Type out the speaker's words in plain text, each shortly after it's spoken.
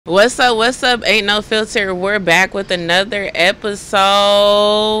What's up? What's up? Ain't No Filter. We're back with another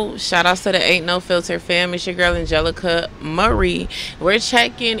episode. Shout outs to the Ain't No Filter fam. It's your girl Angelica Murray. We're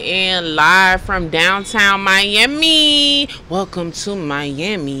checking in live from downtown Miami. Welcome to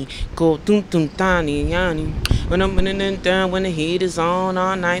Miami. Go dum dum dani yani. When I'm running it down, when the heat is on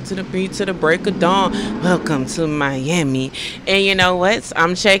all night to the beat to the break of dawn. Welcome to Miami. And you know what?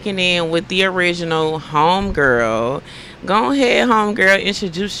 I'm checking in with the original homegirl. Go ahead, homegirl.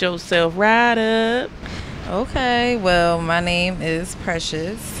 Introduce yourself right up. Okay, well, my name is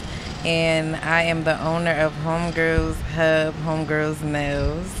Precious, and I am the owner of Homegirls Hub, Homegirls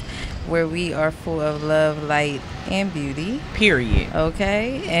Nails, where we are full of love, light, and beauty. Period.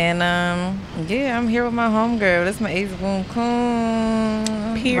 Okay, and yeah, I'm here with my homegirl. That's my ace boom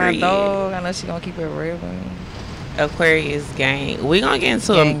coon. Period. My dog. I know she gonna keep it real with me. Aquarius gang. We're gonna get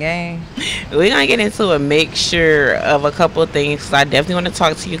into gang. We're gonna get into a mixture of a couple of things. 'Cause I definitely want to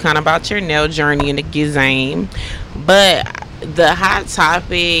talk to you kind of about your nail journey and the gizame. But the hot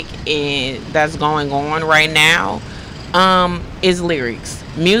topic that's going on right now is lyrics.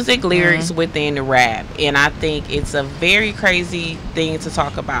 Music lyrics within the rap. And I think it's a very crazy thing to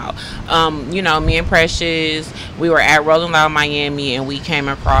talk about. Me and Precious, we were at Rolling Loud Miami and we came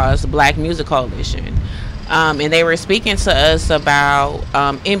across Black Music Coalition. And they were speaking to us about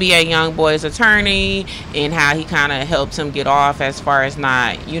NBA Youngboy's attorney and how he kind of helped him get off as far as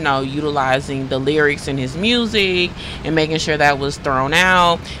not, utilizing the lyrics in his music and making sure that was thrown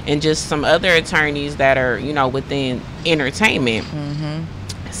out, and just some other attorneys that are, within entertainment.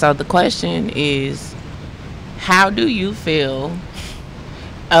 So the question is, how do you feel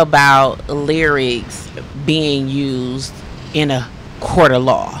about lyrics being used in a court of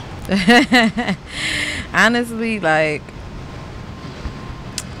law? Honestly, I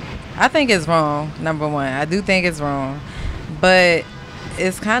think it's wrong. Number one, I do think it's wrong, but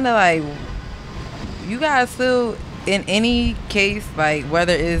it's kind of like you guys still, in any case,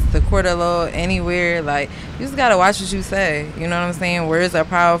 whether it's the court of law, anywhere, you just gotta watch what you say. You know what I'm saying? Words are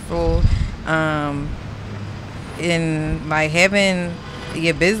powerful. In having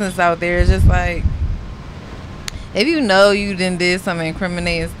your business out there, it's just if you know you did some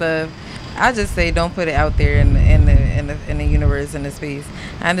incriminating stuff, I just say don't put it out there in the universe, in the space.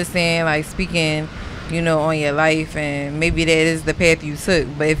 I understand speaking, on your life, and maybe that is the path you took.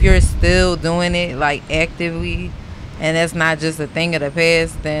 But if you're still doing it actively, and that's not just a thing of the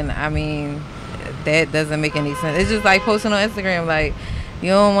past, then that doesn't make any sense. It's just like posting on Instagram. You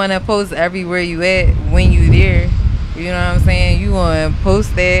don't want to post everywhere you at when you there. You know what I'm saying? You want to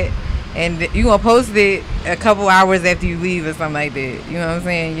post that. And you gonna post it a couple hours after you leave or something like that. You know what I'm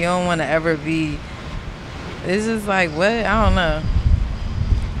saying? You don't want to ever be. It's just what? I don't know.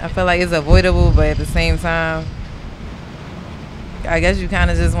 I feel like it's avoidable, but at the same time, I guess you kind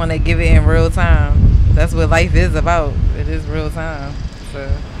of just want to give it in real time. That's what life is about. It is real time.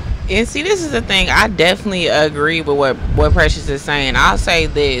 So. And see, this is the thing. I definitely agree with what Precious is saying. I'll say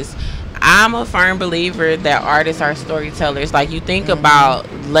this. I'm a firm believer that artists are storytellers. You think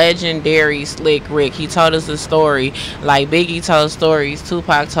about legendary Slick Rick. He told us a story. Biggie told stories.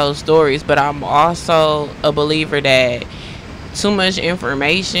 Tupac told stories. But I'm also a believer that too much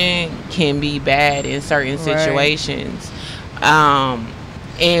information can be bad in certain situations.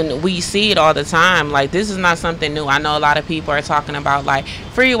 And we see it all the time. This is not something new. I know a lot of people are talking about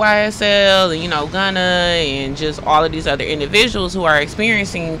free YSL and Gunna and just all of these other individuals who are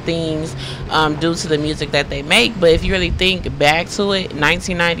experiencing things due to the music that they make. But if you really think back to it,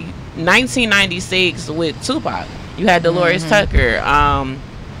 1996 with Tupac, you had Dolores Tucker, and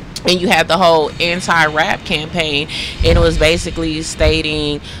you had the whole anti-rap campaign, and it was basically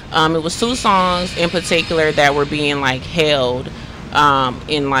stating it was two songs in particular that were being held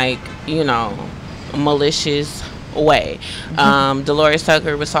in malicious way. Dolores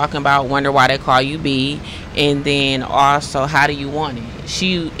Tucker was talking about Wonder Why They Call You B, and then also How Do You Want It.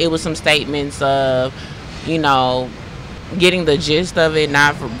 It was some statements of getting the gist of it,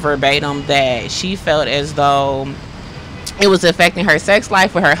 not verbatim, that she felt as though it was affecting her sex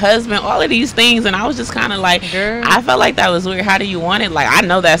life with her husband, all of these things. And I was just kind of Girl. I felt like that was weird. How do you want it? I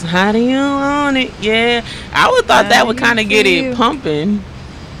know that's how do you want it. Yeah, I would thought that would kind of get it bumping.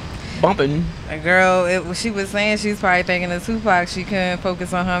 Girl, she was saying she was probably thinking of Tupac. She couldn't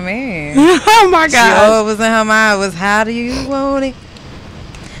focus on her man. Oh my God! All it was in her mind was, how do you want it?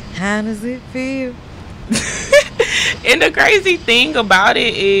 How does it feel? And the crazy thing about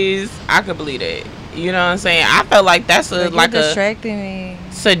it is, I could believe it. You know what I'm saying? I felt like that's distracting me.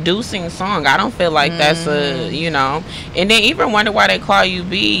 seducing song. I don't feel like that's a, you know. And then even Wonder Why They Call You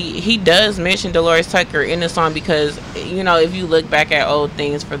B, he does mention Dolores Tucker in the song because, you know, if you look back at old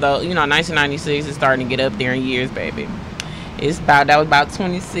things for those, you know, 1996 is starting to get up there in years, baby. That was about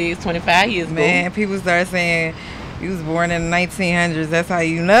 26, 25 years ago. Man, people start saying you was born in the 1900s. That's how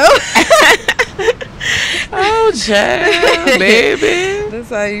you know. Oh, child, baby. That's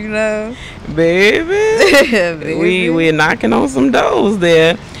how you know. Baby. We're knocking on some doors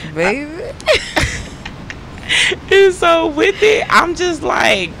there. Baby. And so with it, I'm just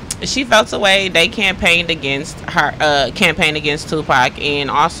like, she felt away. They campaigned against her, campaigned against Tupac, and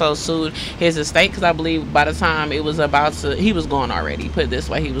also sued his estate because I believe by the time it was about to, he was gone already. Put it this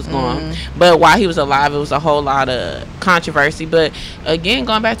way, he was gone. But while he was alive, it was a whole lot of controversy. But again,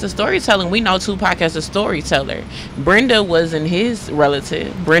 going back to storytelling, we know Tupac as a storyteller. Brenda wasn't his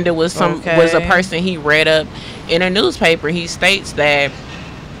relative. Brenda was was a person he read up in a newspaper. He states that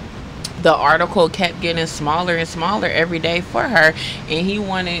the article kept getting smaller and smaller every day for her, and he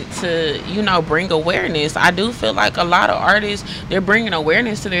wanted to, you know, bring awareness. I do feel like a lot of artists, they're bringing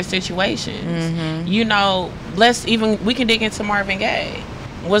awareness to their situations. You know, we can dig into Marvin Gaye.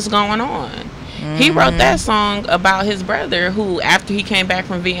 What's going on? He wrote that song about his brother who, after he came back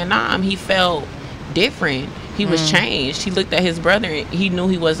from Vietnam, he felt different. He was changed. He looked at his brother and he knew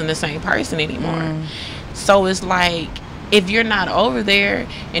he wasn't the same person anymore. So it's like, if you're not over there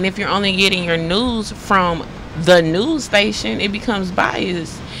and if you're only getting your news from the news station, it becomes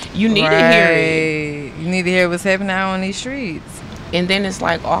biased. You need to hear it. You need to hear what's happening out on these streets. And then it's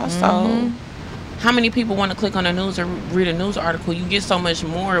like, also, how many people want to click on the news or read a news article? You get so much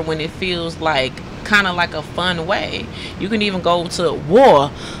more when it feels like kind of like a fun way. You can even go to war.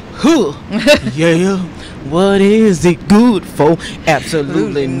 Yeah. What is it good for?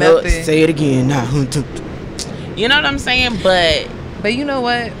 Absolutely nothing. Say it again now. You know what I'm saying? But you know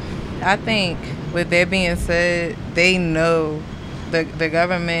what? I think with that being said, they know the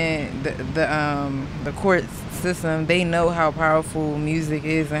government, the court system, they know how powerful music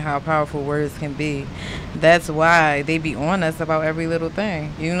is and how powerful words can be. That's why they be on us about every little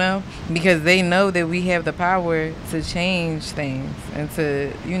thing, you know? Because they know that we have the power to change things and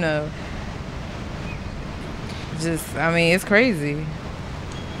to, you know, just, I mean, it's crazy.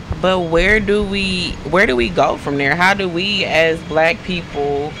 But where do we go from there? How do we as black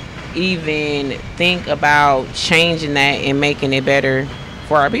people even think about changing that and making it better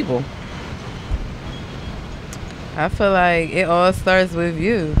for our people? I feel like it all starts with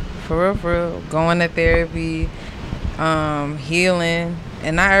you. For real. Going to therapy, healing.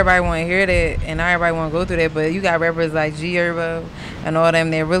 And not everybody want to hear that, and not everybody want to go through that, but you got rappers like G Herbo and all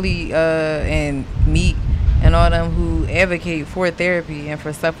them, they're really, and Meek, and all them who advocate for therapy and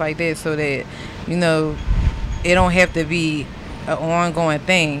for stuff like that, so that, you know, it don't have to be an ongoing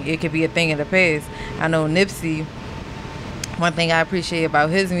thing. It could be a thing in the past. I know Nipsey, one thing I appreciate about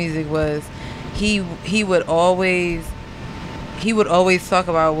his music was he would always talk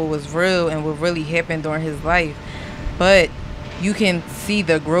about what was real and what really happened during his life, but you can see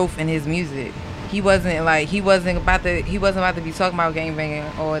the growth in his music. He wasn't about to be talking about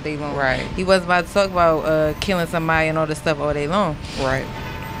gangbanging all day long. Right. He wasn't about to talk about killing somebody and all this stuff all day long. Right.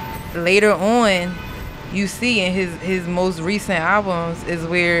 Later on, you see in his most recent albums is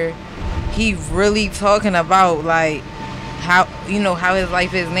where he really talking about like how, you know, how his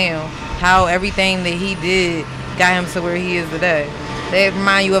life is now, how everything that he did got him to where he is today. They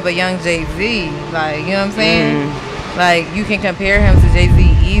remind you of a young Jay-Z, like, you know what I'm saying? Like, you can compare him to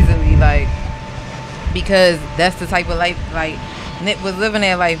Jay-Z easily, like, because that's the type of life, like, Nip was living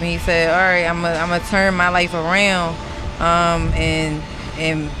that life, and he said, all right, I'm gonna turn my life around, and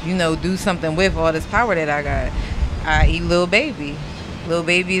you know, do something with all this power that I got. I.e. Lil Baby. Lil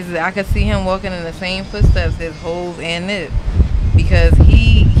Baby is, I could see him walking in the same footsteps as Hov and Nip, because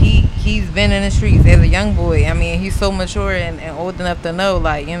he's been in the streets as a young boy. I mean, he's so mature and old enough to know,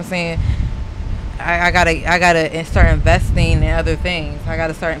 like, you know what I'm saying, I gotta start investing in other things. I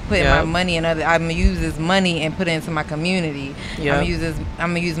gotta start putting my money in other. I'm gonna use this money and put it into my community. I'm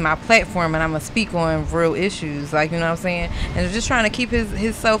gonna use my platform, and I'm gonna speak on real issues, like, you know what I'm saying, and just trying to keep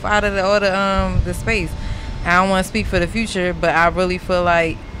his self out of all the space. I don't want to speak for the future, but I really feel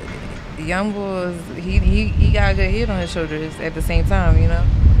like Young Boy, he got a good head on his shoulders at the same time, you know.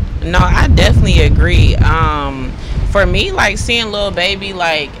 No, I definitely agree. For me, like, seeing Lil Baby,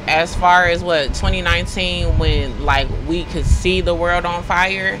 like, as far as 2019, when, like, we could see the world on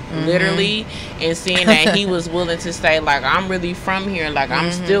fire, literally, and seeing that he was willing to say, like, I'm really from here, like,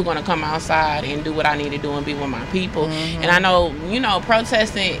 I'm still gonna come outside and do what I need to do and be with my people. And I know, you know,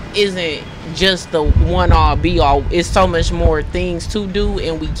 protesting isn't just the one all be all. It's so much more things to do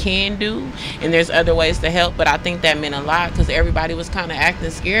and we can do, and there's other ways to help. But I think that meant a lot because everybody was kind of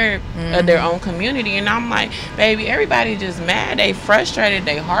acting scared of their own community, and I'm like, baby, everybody just mad, they frustrated,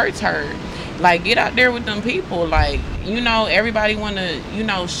 they hearts hurt. Like, get out there with them people. Like, everybody want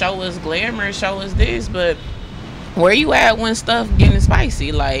to show us glamour, show us this, but where you at when stuff getting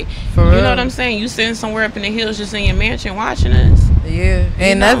spicy? Like, For real. you know what I'm saying? You sitting somewhere up in the hills just in your mansion watching us. Yeah,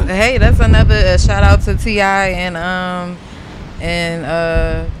 and that's another shout out to T.I.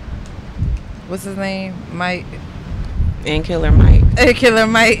 and what's his name, Mike, and Killer Mike. Killer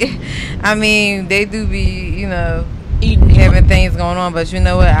Mike. I mean, they do be having things going on, but you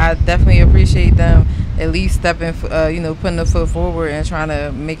know what? I definitely appreciate them at least stepping, putting a foot forward and trying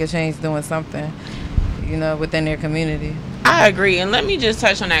to make a change, doing something, within their community. I agree, and let me just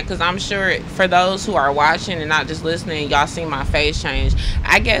touch on that because I'm sure for those who are watching and not just listening, y'all see my face change.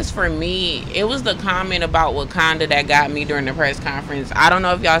 I guess for me, it was the comment about Wakanda that got me during the press conference. I don't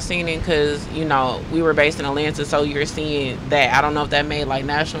know if y'all seen it because we were based in Atlanta, so you're seeing that. I don't know if that made like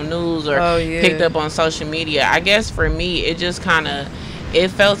national news or picked up on social media. I guess for me, it just kind of, it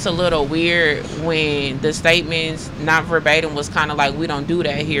felt a little weird when the statements, not verbatim, was kind of like, we don't do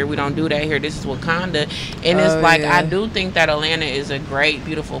that here, we don't do that here, this is Wakanda. And it's like, I do think that Atlanta is a great,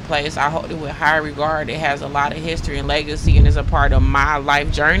 beautiful place. I hold it with high regard. It has a lot of history and legacy and is a part of my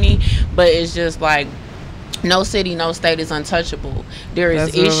life journey. But it's just like, no city, no state is untouchable. There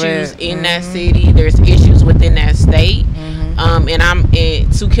is issues in that city. There's issues within that state.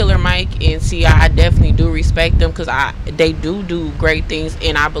 And to Killer Mike and T.I., I definitely do respect them because they do great things,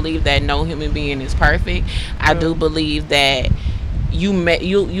 and I believe that no human being is perfect. I do believe that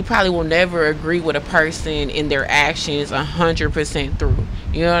you probably will never agree with a person in their actions 100% through.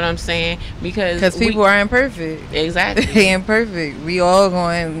 You know what I'm saying? Because people are imperfect. Exactly. They imperfect. We all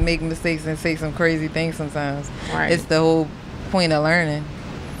going to make mistakes and say some crazy things sometimes. Right. It's the whole point of learning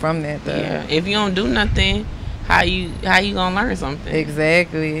from that, though. Yeah. If you don't do nothing, how you gonna learn something?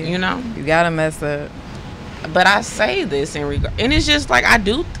 Exactly. You gotta mess up. But I say this in regard, and it's just like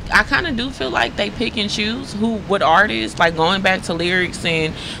I kind of do feel like they pick and choose what artists, like going back to lyrics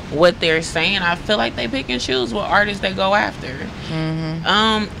and what they're saying. I feel like they pick and choose what artists they go after.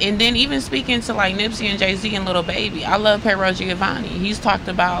 And then even speaking to like Nipsey and Jay-Z and Lil Baby, I love Pedro Giovanni. He's talked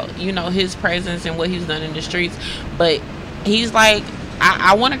about his presence and what he's done in the streets, but he's like,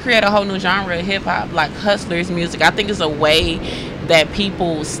 I want to create a whole new genre of hip hop, like hustlers music. I think it's a way that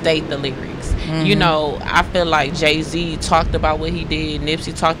people state the lyrics. I feel like Jay-Z talked about what he did,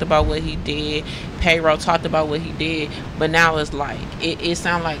 Nipsey talked about what he did, Pedro talked about what he did, but now it's like it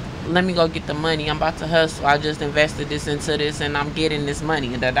sounds like, let me go get the money, I'm about to hustle, I just invested this into this and I'm getting this money.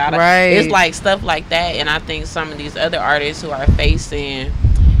 Right. It's like stuff like that. And I think some of these other artists who are facing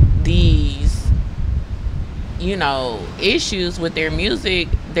these issues with their music,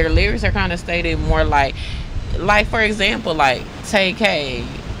 their lyrics are kind of stated more like for example, like Tay K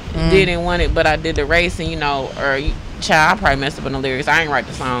didn't want it, but I did the race, and child, I probably messed up on the lyrics. I ain't write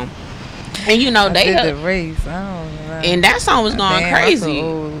the song, and they did the race. I don't know. And that song was going crazy.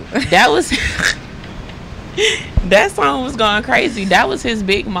 That was that song was going crazy. That was his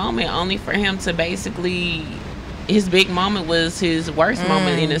big moment, only for him to basically. His big moment was his worst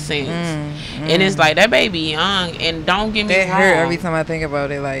moment in a sense. And it's like, that baby young, and don't get me wrong. That hurt every time I think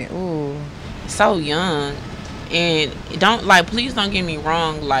about it, like, ooh. So young. And please don't get me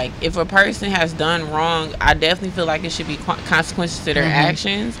wrong. Like, if a person has done wrong, I definitely feel like it should be consequences to their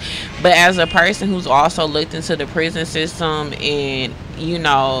actions. But as a person who's also looked into the prison system and,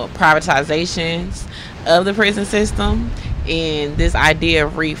 privatizations of the prison system and this idea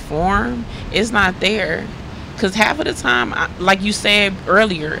of reform, it's not there. Because half of the time, like you said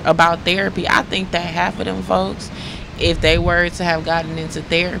earlier about therapy, I think that half of them folks, if they were to have gotten into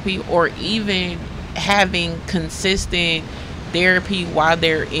therapy or even having consistent therapy while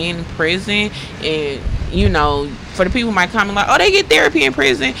they're in prison, and for the people who might comment like, oh, they get therapy in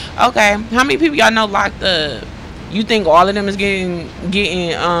prison. Okay, how many people y'all know locked up? You think all of them is getting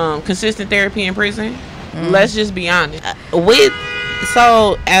consistent therapy in prison? Let's just be honest.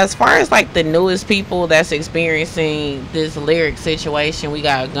 So as far as like the newest people that's experiencing this lyric situation, we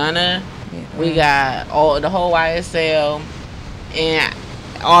got Gunna, we got the whole YSL, and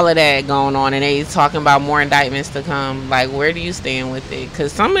all of that going on, and they talking about more indictments to come. Like, where do you stand with it?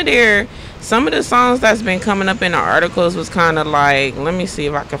 Because some of the songs that's been coming up in the articles was kind of like, let me see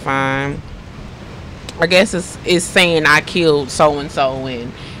if I can find. I guess it's saying I killed so and so,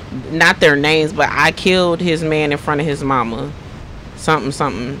 and not their names, but I killed his man in front of his mama.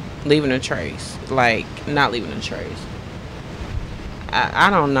 Something, leaving a trace. Like, not leaving a trace.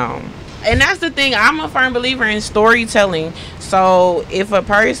 I don't know. And that's the thing. I'm a firm believer in storytelling. So if a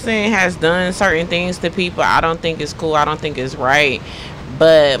person has done certain things to people, I don't think it's cool. I don't think it's right.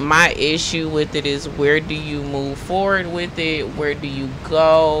 But my issue with it is, where do you move forward with it? Where do you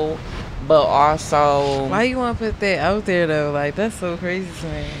go? But also, why you want to put that out there though? Like, that's so crazy to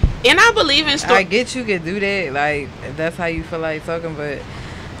me. And I believe in I get you could do that. Like, if that's how you feel like talking, but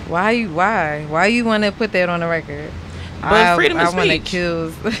why you want to put that on the record? But freedom of speech.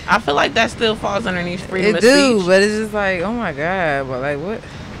 Kills. I feel like that still falls underneath freedom of speech. It do, speech. but it's just like, oh my God. But like, what?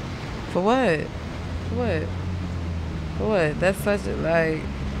 For what? For what? For what? That's such a, like...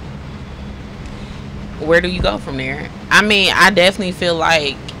 Where do you go from there? I mean, I definitely feel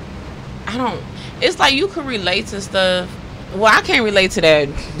like... It's like you could relate to stuff. Well, I can't relate to that.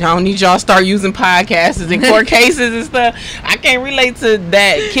 I don't need y'all start using podcasts and court cases and stuff. I can't relate to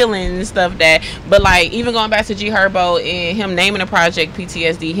that killing and stuff. But like, even going back to G Herbo and him naming the project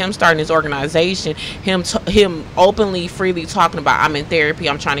PTSD, him starting his organization, him openly, freely talking about, I'm in therapy,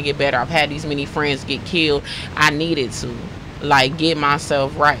 I'm trying to get better, I've had these many friends get killed, I needed to like get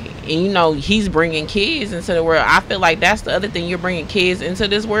myself right. And you know, he's bringing kids into the world. I feel like that's the other thing. You're bringing kids into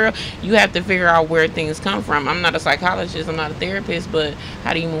this world. You have to figure out where things come from. I'm not a psychologist, I'm not a therapist, but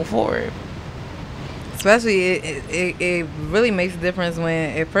how do you move forward? Especially it really makes a difference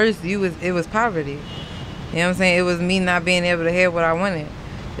when at first it was poverty. You know what I'm saying? It was me not being able to have what I wanted.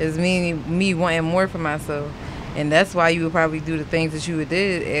 It's me wanting more for myself. And that's why you would probably do the things that you would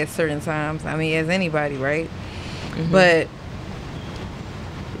do at certain times. I mean, as anybody, right? Mm-hmm. But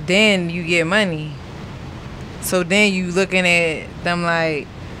then you get money, so then you looking at them like,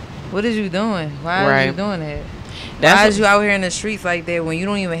 what is you doing? Why are you doing that? Why is you out here in the streets like that when you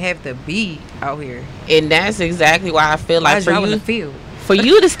don't even have to be out here? And that's exactly why I feel like for you in the field. For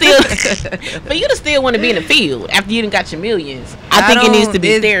you to still want to be in the field after you done got your millions, I think it needs to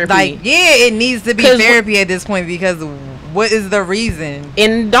be therapy. Like, yeah, it needs to be therapy at this point, because what is the reason?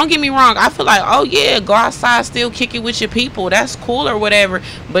 And don't get me wrong, I feel like, oh yeah, go outside, still kick it with your people, that's cool or whatever,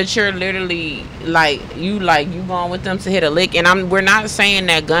 but you're literally like you going with them to hit a lick. And we're not saying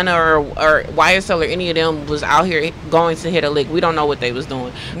that Gunna or YSL or any of them was out here going to hit a lick. We don't know what they was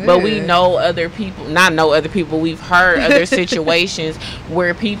doing, but we know other people, we've heard other situations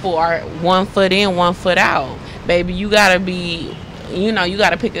where people are 1 foot in, 1 foot out. Baby, you gotta be, you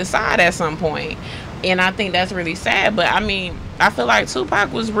gotta pick a side at some point. And I think that's really sad. But I mean, I feel like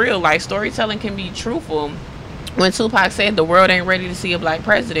Tupac was real. Like, storytelling can be truthful. When Tupac said the world ain't ready to see a black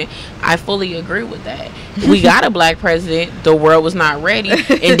president, I fully agree with that. We got a black president, the world was not ready.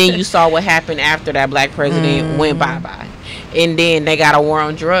 And then you saw what happened after that black president went bye-bye. And then they got a war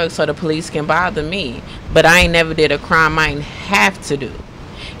on drugs so the police can bother me. But I ain't never did a crime I ain't have to do.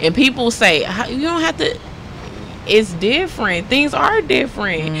 And people say, you don't have to... It's different. Things are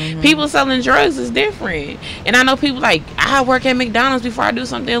different. People selling drugs is different. And I know people like, I work at McDonald's before I do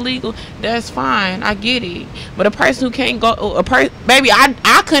something illegal. That's fine. I get it. But a person who can't go, baby,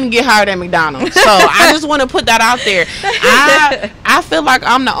 I couldn't get hired at McDonald's. So I just want to put that out there. I feel like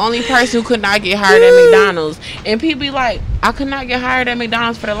I'm the only person who could not get hired at McDonald's. And people be like, I could not get hired at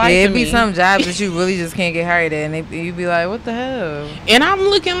McDonald's for the life of me. It'd be some jobs that you really just can't get hired at. And you'd be like, what the hell? And I'm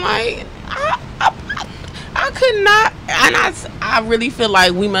looking like, I could not, and I really feel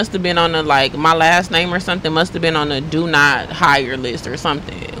like we must have been on the, like, my last name or something must have been on the do not hire list or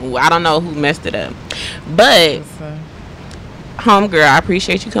something. I don't know who messed it up. But, homegirl, I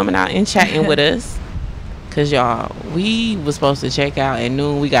appreciate you coming out and chatting with us. Because, y'all, we was supposed to check out at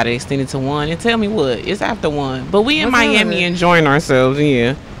noon. We got it extended to 1. And tell me what, it's after 1. But we in Miami enjoying ourselves,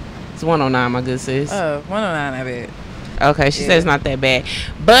 yeah. It's 109, my good sis. Oh, 109, I bet. Okay, she says it's not that bad.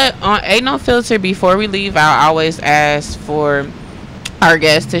 But on Ain't No Filter, before we leave, I always ask for our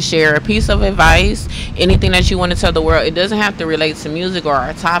guests to share a piece of advice, anything that you want to tell the world. It doesn't have to relate to music or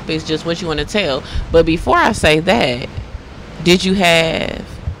our topics, just what you want to tell. But before I say that, did you have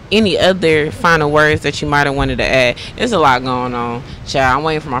any other final words that you might have wanted to add? There's a lot going on, child. I'm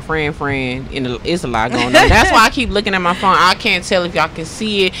waiting for my friend, and it's a lot going on. That's why I keep looking at my phone. I can't tell if y'all can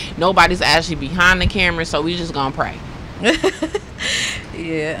see it. Nobody's actually behind the camera, so we just gonna pray.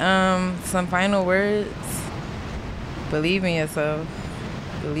 Yeah, some final words. Believe in yourself.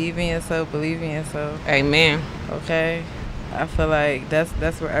 Believe in yourself. Believe in yourself. Amen. Okay, I feel like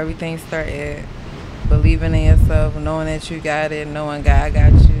that's where everything starts at. Believing in yourself, knowing that you got it, knowing God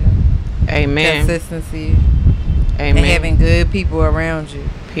got you. Amen. Consistency. Amen. And having good people around you.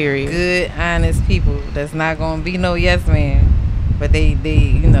 Period. Good, honest people. That's not gonna be no yes man. But they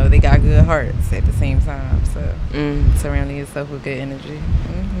got good hearts at the same time. So surrounding yourself with good energy.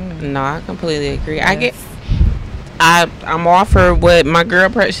 No, I completely agree. Yes. I'm all for what my girl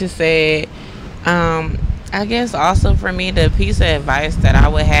Precious said. I guess also for me, the piece of advice that I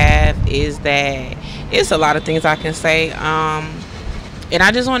would have is that it's a lot of things I can say. And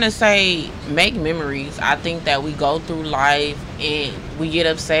I just want to say, make memories. I think that we go through life and we get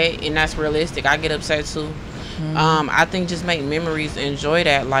upset, and that's realistic. I get upset too. I think just make memories, enjoy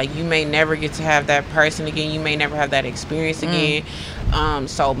that. Like, you may never get to have that person again, you may never have that experience again.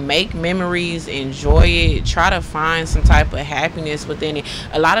 So make memories, enjoy it, try to find some type of happiness within it.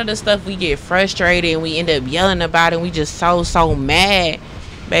 A lot of the stuff we get frustrated and we end up yelling about it, and we just so mad,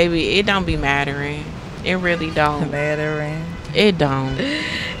 baby, it don't be mattering. It really don't Mattering. It don't.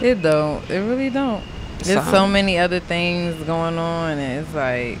 It don't. It really don't. There's so many other things going on, and it's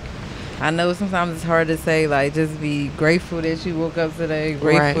like, I know sometimes it's hard to say, like, just be grateful that you woke up today,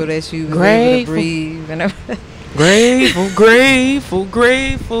 grateful that you was able to breathe, and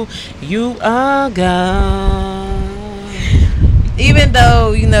grateful you are God. Even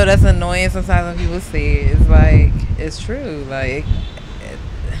though, you know, that's annoying sometimes when people say it, it's like, it's true. Like,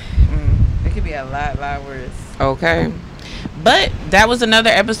 it could be a lot worse. Okay. But that was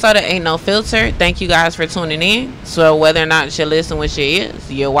another episode of Ain't No Filter. Thank you guys for tuning in. So whether or not you listen with your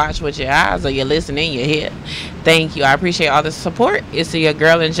ears, you watch with your eyes, or you listen in your head, thank you. I appreciate all the support. It's your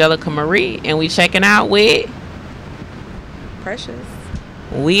girl Angelica Marie, and we checking out with Precious.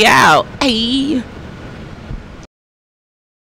 We out. Hey.